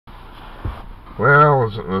Well,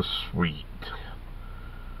 isn't this sweet?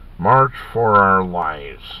 March for Our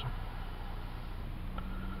Lives.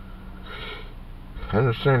 I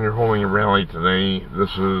understand you're holding a rally today.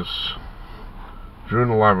 This is June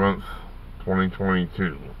 11th,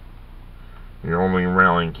 2022. You're holding a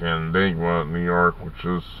rally in Canandaigua, New York, which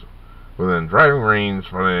is within driving range,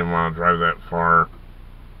 but I didn't want to drive that far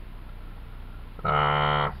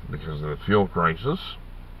because of the fuel crisis.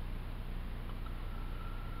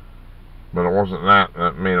 But it wasn't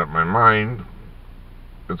that made up my mind.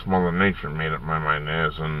 It's Mother Nature made up my mind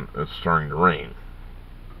as, and it's starting to rain.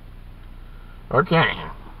 Okay.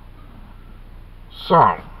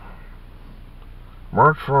 So,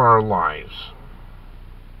 March for Our Lives.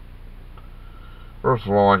 First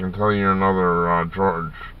of all, I can tell you another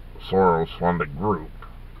George Soros-funded group.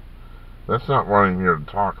 That's not what I'm here to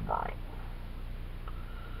talk about.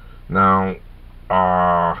 Now,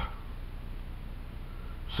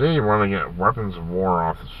 say you want to get weapons of war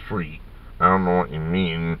off the street. I don't know what you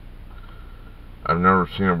mean. I've never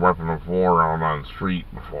seen a weapon of war out on the street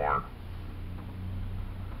before.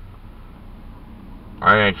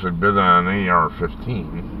 I actually bid on an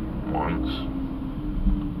AR-15 once.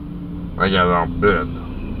 I got outbid.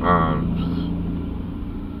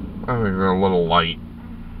 I think they're a little light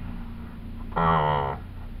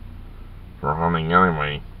for hunting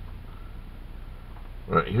anyway.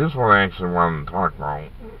 But here's what I actually wanted to talk about,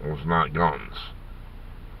 was not guns.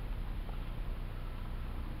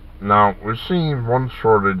 Now, we're seeing one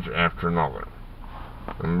shortage after another.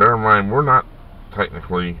 And bear in mind, we're not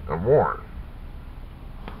technically at war.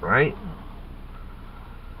 Right?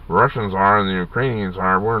 The Russians are and the Ukrainians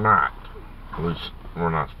are, we're not. At least, we're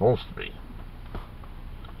not supposed to be.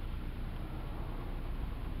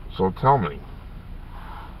 So tell me,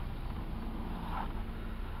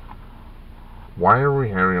 why are we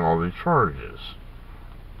having all these shortages?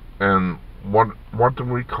 And what do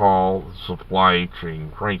we call the supply chain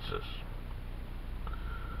crisis?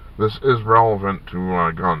 This is relevant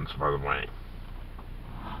to guns, by the way.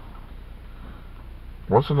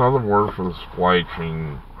 What's another word for the supply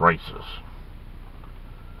chain crisis?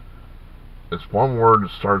 It's one word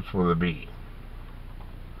that starts with a B.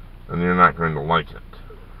 And you're not going to like it.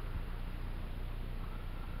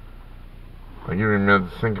 I'll give you a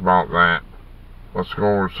minute to think about that. Let's go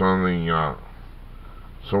over some of the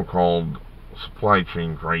so-called supply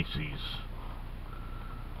chain crises.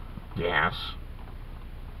 Gas,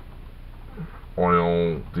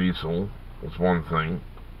 oil, diesel was one thing.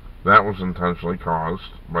 That was intentionally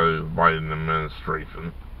caused by the Biden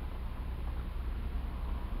administration.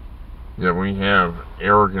 Yet we have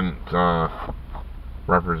arrogant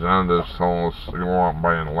representatives telling us to go out and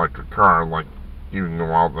buy an electric car, like you can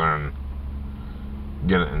go out there and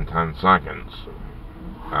get it in 10 seconds.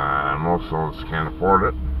 Most of us can't afford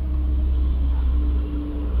it.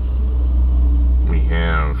 We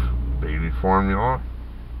have baby formula.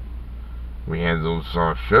 We had those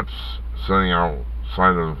ships sitting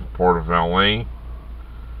outside of the port of LA,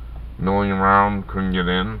 milling around, couldn't get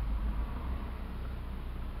in.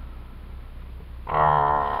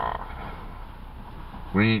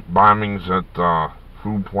 We eat bombings at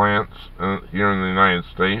food plants here in the United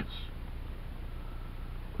States.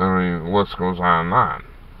 I mean, the list goes on and on.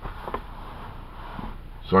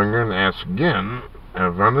 So I'm going to ask again,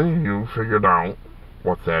 have any of you figured out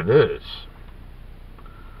what that is?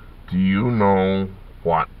 Do you know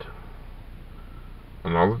what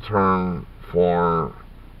another term for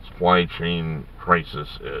supply chain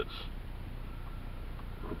crisis is?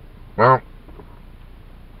 Well,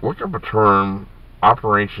 look up a term,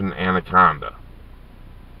 Operation Anaconda.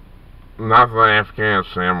 Not the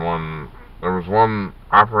Afghanistan one. There was one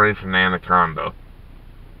Operation Anaconda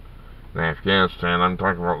in Afghanistan. I'm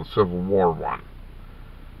talking about the Civil War one.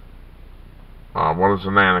 What is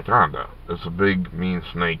an anaconda? It's a big, mean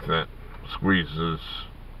snake that squeezes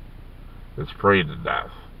its prey to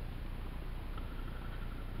death.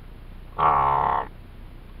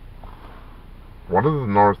 What did the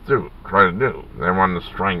North try to do? They wanted to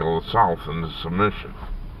strangle the South into submission.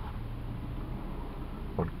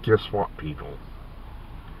 But guess what, people?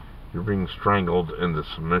 You're being strangled into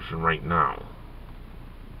submission right now.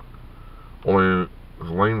 Only the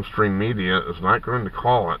lamestream media is not going to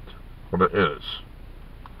call it what it is.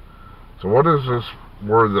 So what is this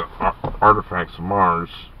word that Artifacts of Mars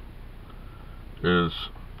is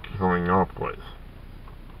coming up with?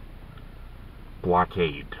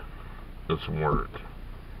 Blockade is a word.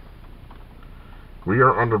 We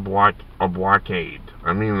are under a blockade.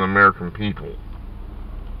 I mean the American people.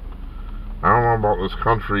 I don't know about this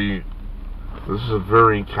country. This is a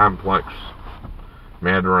very complex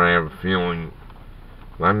matter. I have a feeling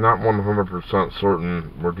I'm not 100%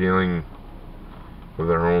 certain we're dealing with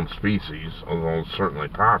our own species, although it's certainly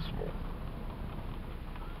possible.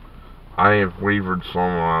 I have wavered some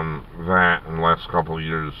on that in the last couple of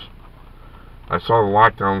years. I saw the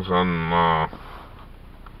lockdowns on,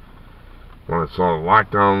 when I saw the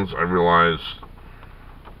lockdowns, I realized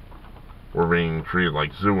we're being treated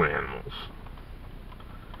like zoo animals.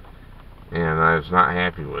 And I was not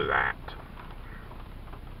happy with that.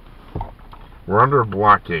 We're under a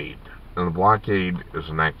blockade, and a blockade is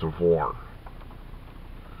an act of war.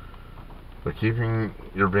 They're keeping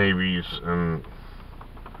your babies and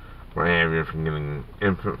what have you from getting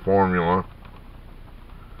infant formula.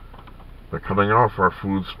 They're cutting off our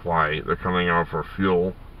food supply. They're cutting off our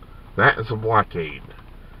fuel. That is a blockade.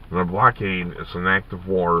 And a blockade is an act of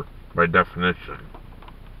war by definition.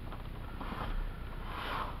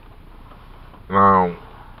 Now,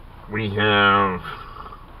 we have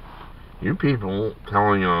you people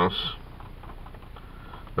telling us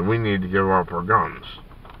that we need to give up our guns.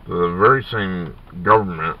 The very same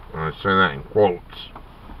government, and I say that in quotes,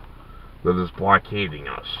 that is blockading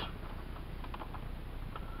us.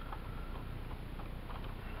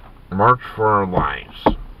 March for our lives.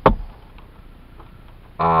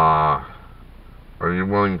 Are you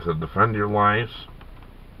willing to defend your lives?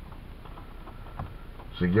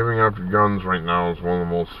 See, giving up your guns right now is one of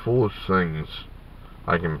the most foolish things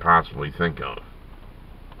I can possibly think of.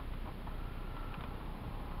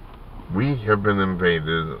 We have been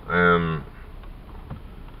invaded, and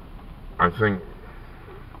I think,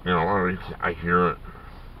 you know, I hear it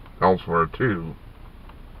elsewhere too,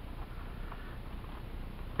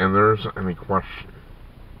 and there isn't any question.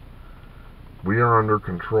 We are under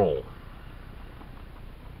control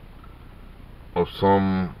of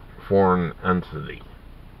some foreign entity.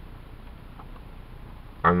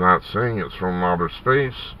 I'm not saying it's from outer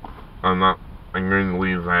space. I'm going to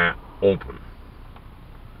leave that open.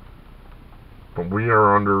 But we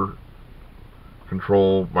are under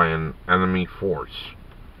control by an enemy force.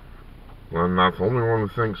 I'm not the only one who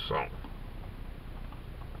thinks so.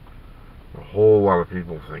 A whole lot of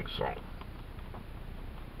people think so.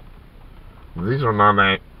 These are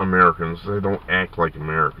not Americans. They don't act like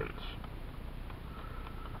Americans.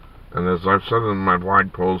 And as I've said in my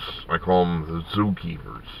blog posts, I call them the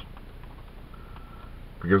zookeepers.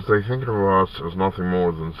 Because they think of us as nothing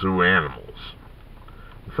more than zoo animals.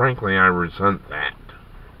 And frankly, I resent that.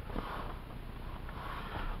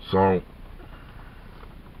 So,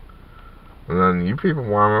 and then you people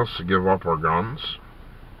want us to give up our guns?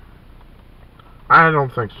 I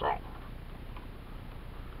don't think so.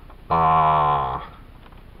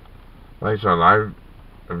 Like I said, I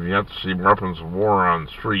have yet to see weapons of war on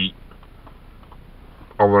the street,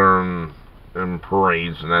 other than in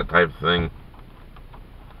parades and that type of thing.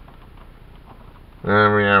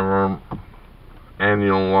 And we have our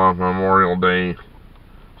annual Memorial Day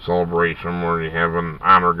celebration where you have an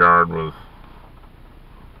honor guard with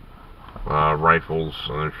rifles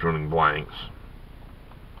and they're shooting blanks.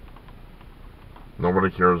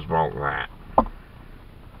 Nobody cares about that.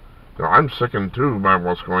 You know, I'm sickened too by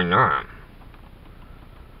what's going on.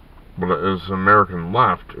 But it is the American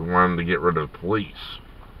left who wanted to get rid of police.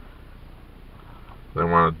 They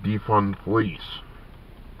want to defund police.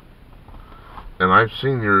 And I've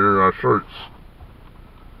seen your shirts.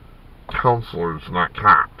 Counselors, not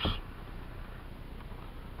cops.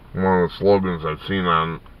 One of the slogans I've seen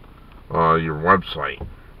on your website.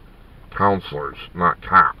 Counselors, not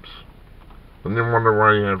cops. And then wonder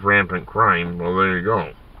why you have rampant crime. Well, there you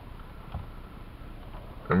go.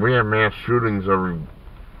 And we have mass shootings every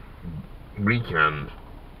weekend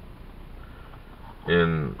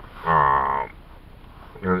in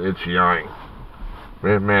Itchy Eye.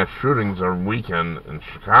 We have mass shootings every weekend in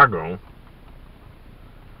Chicago.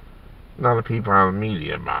 Not a peep out of the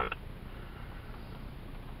media about it.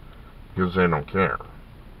 Because they don't care.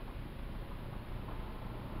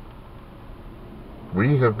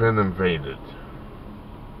 We have been invaded.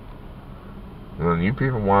 And then you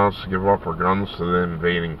people want us to give up our guns to the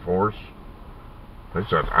invading force? Like I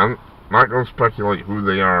said, I'm not going to speculate who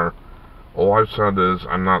they are. All I've said is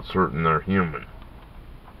I'm not certain they're human.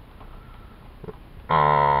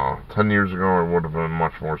 10 years ago I would have been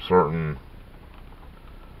much more certain.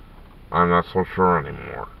 I'm not so sure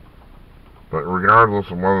anymore. But regardless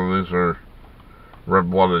of whether these are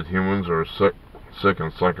red-blooded humans or sick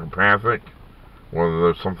and psychopathic, whether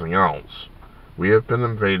there's something else, we have been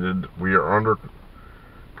invaded, we are under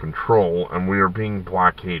control, and we are being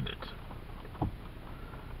blockaded.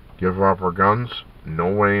 Give up our guns?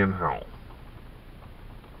 No way in hell.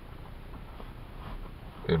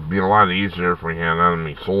 It'd be a lot easier if we had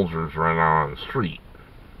enemy soldiers right out on the street.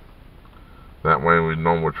 That way we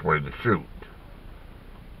know which way to shoot.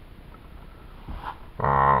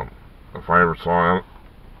 If I ever saw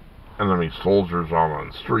enemy soldiers out on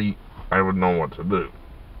the street, I would know what to do.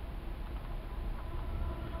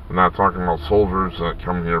 I'm not talking about soldiers that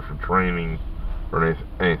come here for training or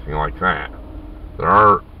anything like that. There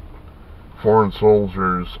are foreign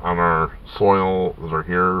soldiers on our soil that are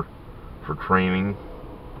here for training.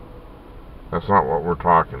 That's not what we're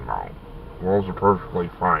talking about. Those are perfectly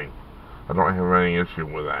fine. I don't have any issue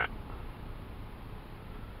with that.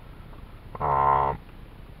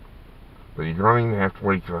 But you're going to have to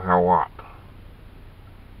wake the hell up.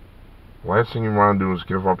 The last thing you want to do is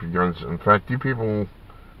give up your guns. In fact, you people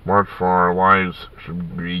March for Our Lives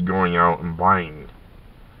should be going out and buying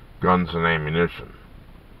guns and ammunition.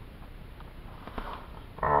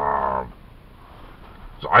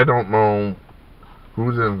 So I don't know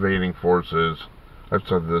who the invading force is. I've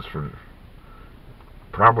said this for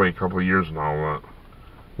probably a couple of years now that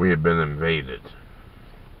we had been invaded.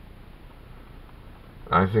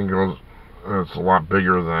 I think it's a lot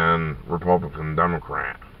bigger than Republican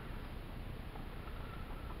Democrat.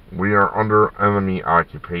 We are under enemy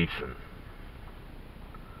occupation.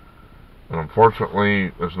 And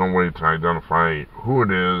unfortunately, there's no way to identify who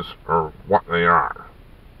it is or what they are.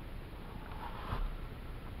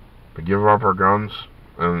 To give up our guns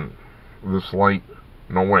in this light,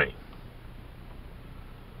 no way.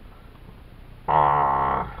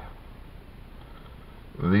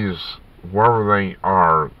 Whoever they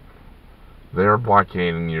are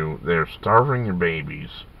blockading you. They're starving your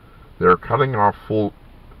babies. They're cutting off fuel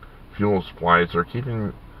supplies. They're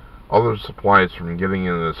keeping other supplies from getting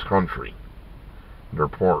into this country, their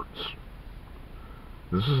ports.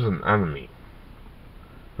 This is an enemy,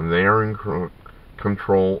 and they are in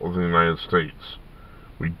control of the United States.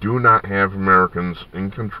 We do not have Americans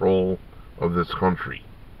in control of this country.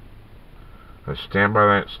 I stand by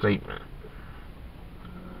that statement.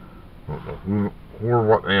 I don't know who or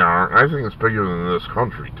what they are. I think it's bigger than this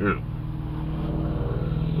country, too.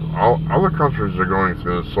 Other countries are going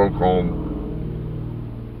through a so-called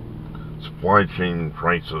supply chain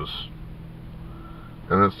crisis,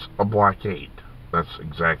 and it's a blockade. That's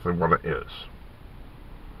exactly what it is.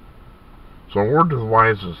 So a word to the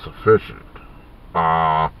wise is sufficient.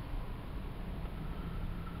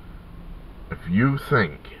 If you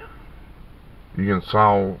think you can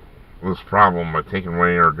solve this problem by taking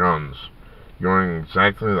away our guns, you're going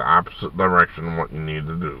exactly the opposite direction of what you need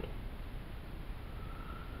to do.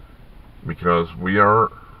 Because we are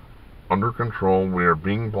under control, we are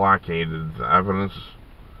being blockaded, the evidence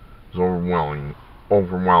is overwhelming.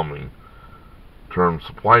 The term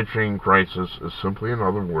supply chain crisis is simply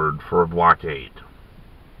another word for a blockade.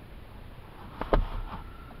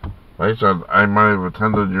 Like I said, I might have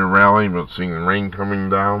attended your rally, but seeing the rain coming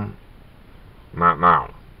down, not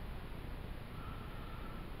now.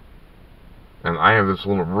 And I have this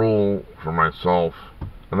little rule for myself.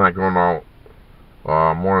 I'm not going out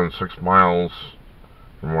more than 6 miles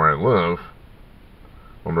from where I live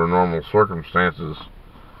under normal circumstances,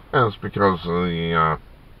 and it's because of the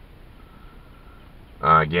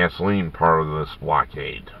gasoline part of this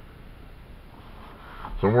blockade.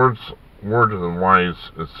 So word to the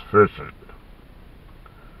wise is sufficient.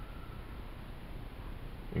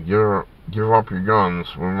 You give up your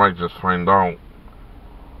guns, we might just find out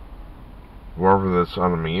whoever this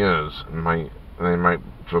enemy is. They might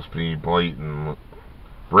just be blatant,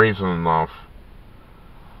 brazen enough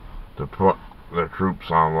to put their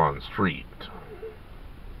troops out on the street.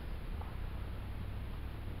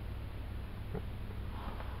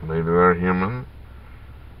 Maybe they're human.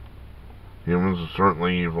 Humans are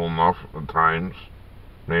certainly evil enough at times.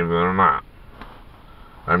 Maybe they're not.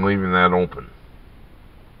 I'm leaving that open.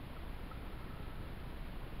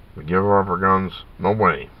 We give up our guns? No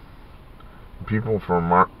way. People for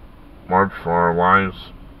March for Our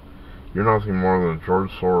Lives, you're nothing more than a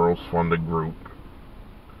George Soros-funded group.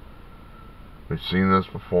 We've seen this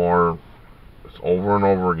before. It's over and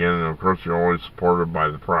over again, and of course you're always supported by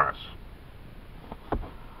the press.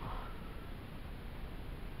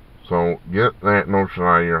 So get that notion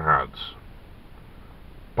out of your heads.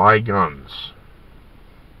 Buy guns,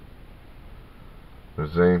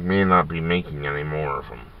 because they may not be making any more of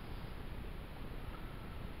them.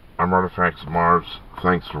 I'm Artifacts of Mars.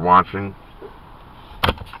 Thanks for watching.